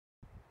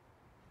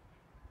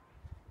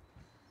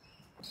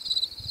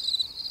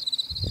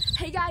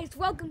Hey guys,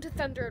 welcome to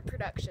Thunder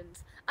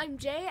Productions. I'm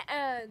Jay,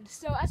 and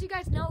so as you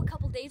guys know, a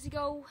couple days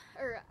ago,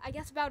 or I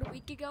guess about a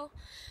week ago,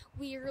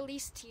 we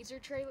released the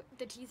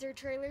teaser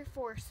trailer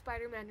for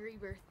Spider-Man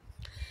Rebirth.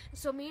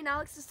 So me and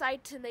Alex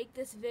decided to make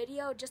this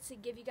video just to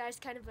give you guys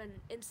kind of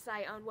an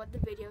insight on what the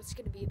video is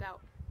going to be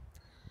about.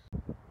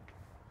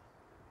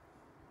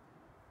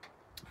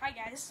 Hi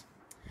guys.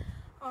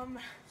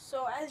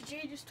 So as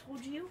Jay just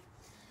told you,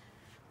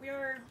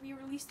 we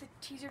released the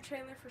teaser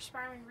trailer for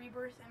Spiderman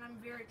Rebirth, and I'm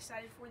very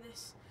excited for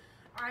this.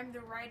 I'm the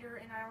writer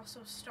and I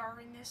also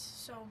star in this,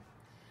 so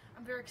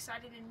I'm very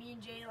excited. And me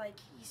and Jay, like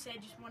he said,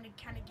 just want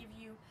to kind of give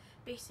you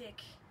basic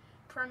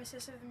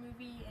premises of the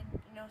movie and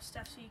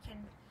stuff so you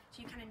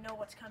kind of know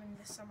what's coming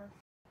this summer.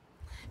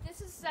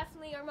 This is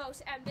definitely our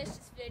most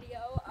ambitious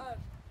video.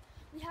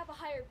 We have a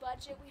higher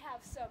budget. We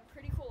have some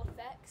pretty cool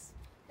effects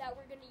that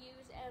we're going to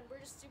use, and we're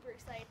just super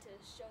excited to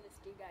show this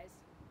to you guys.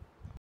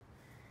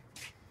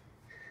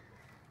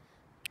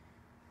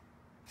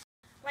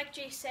 Like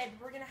Jay said,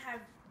 we're going to have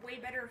way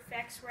better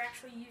effects. We're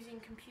actually using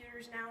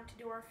computers now to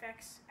do our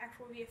effects,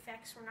 actual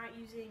VFX. We're not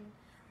using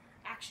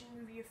action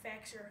movie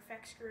effects or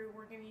effects crew.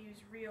 We're going to use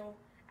real,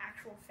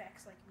 actual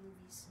effects like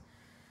movies.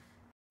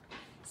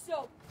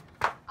 So,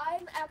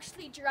 I'm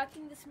actually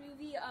directing this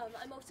movie.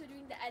 I'm also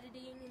doing the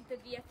editing, the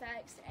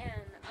VFX,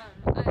 and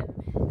I'm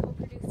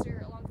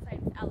co-producer alongside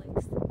with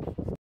Alex.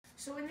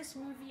 So in this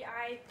movie,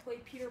 I play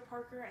Peter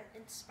Parker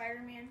in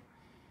Spider-Man,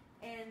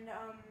 and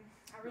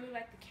I really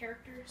like the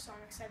character, so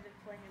I'm excited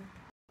to play him.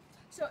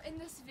 So in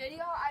this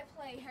video, I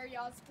play Harry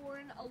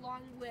Osborn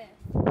along with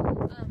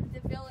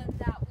the villain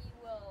that we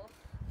will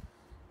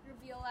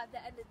reveal at the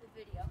end of the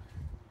video.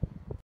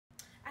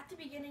 At the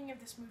beginning of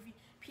this movie,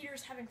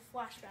 Peter's having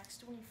flashbacks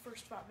to when he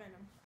first fought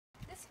Venom.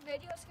 This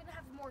video is going to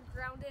have a more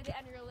grounded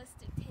and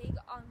realistic take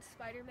on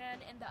Spider-Man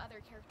and the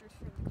other characters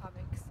from the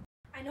comics.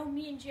 I know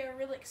me and Jay are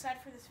really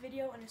excited for this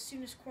video, and as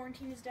soon as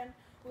quarantine is done,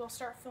 we'll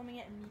start filming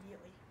it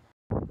immediately.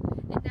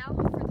 And now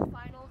for the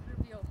final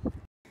reveal.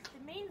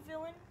 The main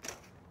villain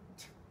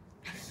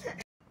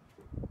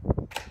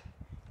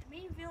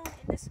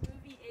in this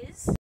movie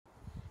is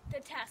the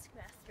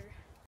Taskmaster.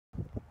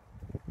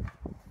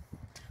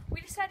 We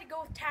decided to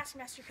go with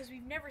Taskmaster because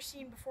we've never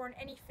seen before in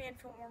any fan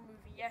film or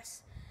movie.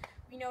 Yes,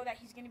 we know that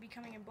he's going to be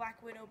coming in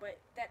Black Widow, but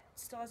that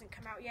still hasn't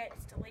come out yet.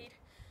 It's delayed.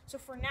 So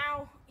for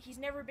now, he's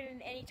never been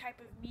in any type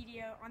of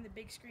media on the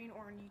big screen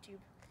or on YouTube.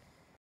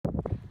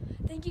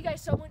 Thank you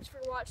guys so much for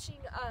watching.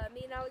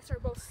 Me and Alex are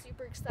both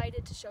super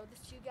excited to show this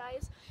to you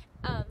guys.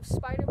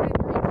 Spider-Man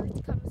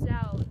Rebirth comes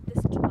out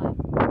this July.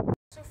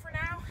 So for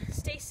now,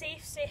 stay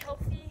safe, stay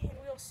healthy, and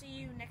we'll see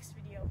you next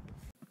video.